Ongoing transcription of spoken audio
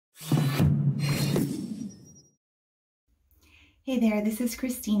Hey there, this is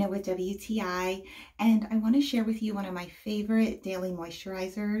Christina with WTI, and I want to share with you one of my favorite daily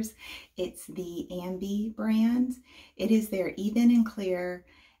moisturizers. It's the Ambi brand. It is their Even and Clear,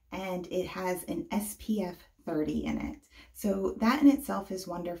 and it has an SPF 30 in it. So that in itself is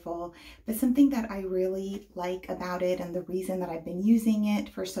wonderful, but something that I really like about it, and the reason that I've been using it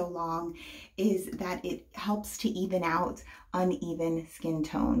for so long, is that it helps to even out uneven skin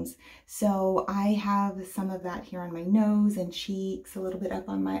tones. So I have some of that here on my nose and cheeks, a little bit up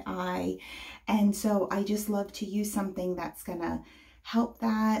on my eye, and so I just love to use something that's gonna help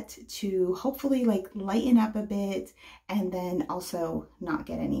that to hopefully like lighten up a bit and then also not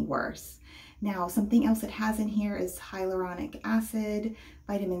get any worse. Now, something else it has in here is hyaluronic acid,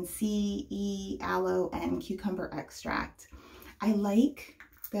 vitamin C, E, aloe, and cucumber extract. I like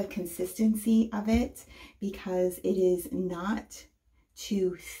the consistency of it because it is not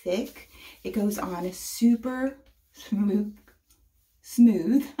too thick. It goes on super smooth,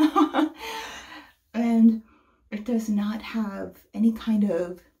 and it does not have any kind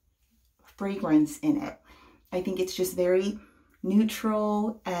of fragrance in it. I think it's just very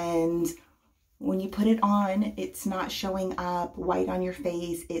neutral, and when you put it on, it's not showing up white on your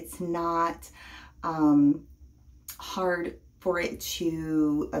face. It's not hard for it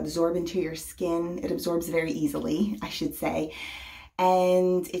to absorb into your skin. It absorbs very easily, I should say.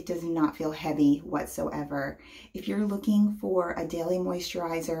 And it does not feel heavy whatsoever. If you're looking for a daily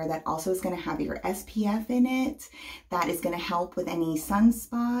moisturizer that also is going to have your SPF in it, that is going to help with any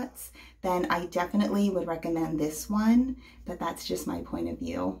sunspots, then I definitely would recommend this one, but that's just my point of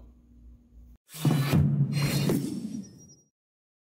view.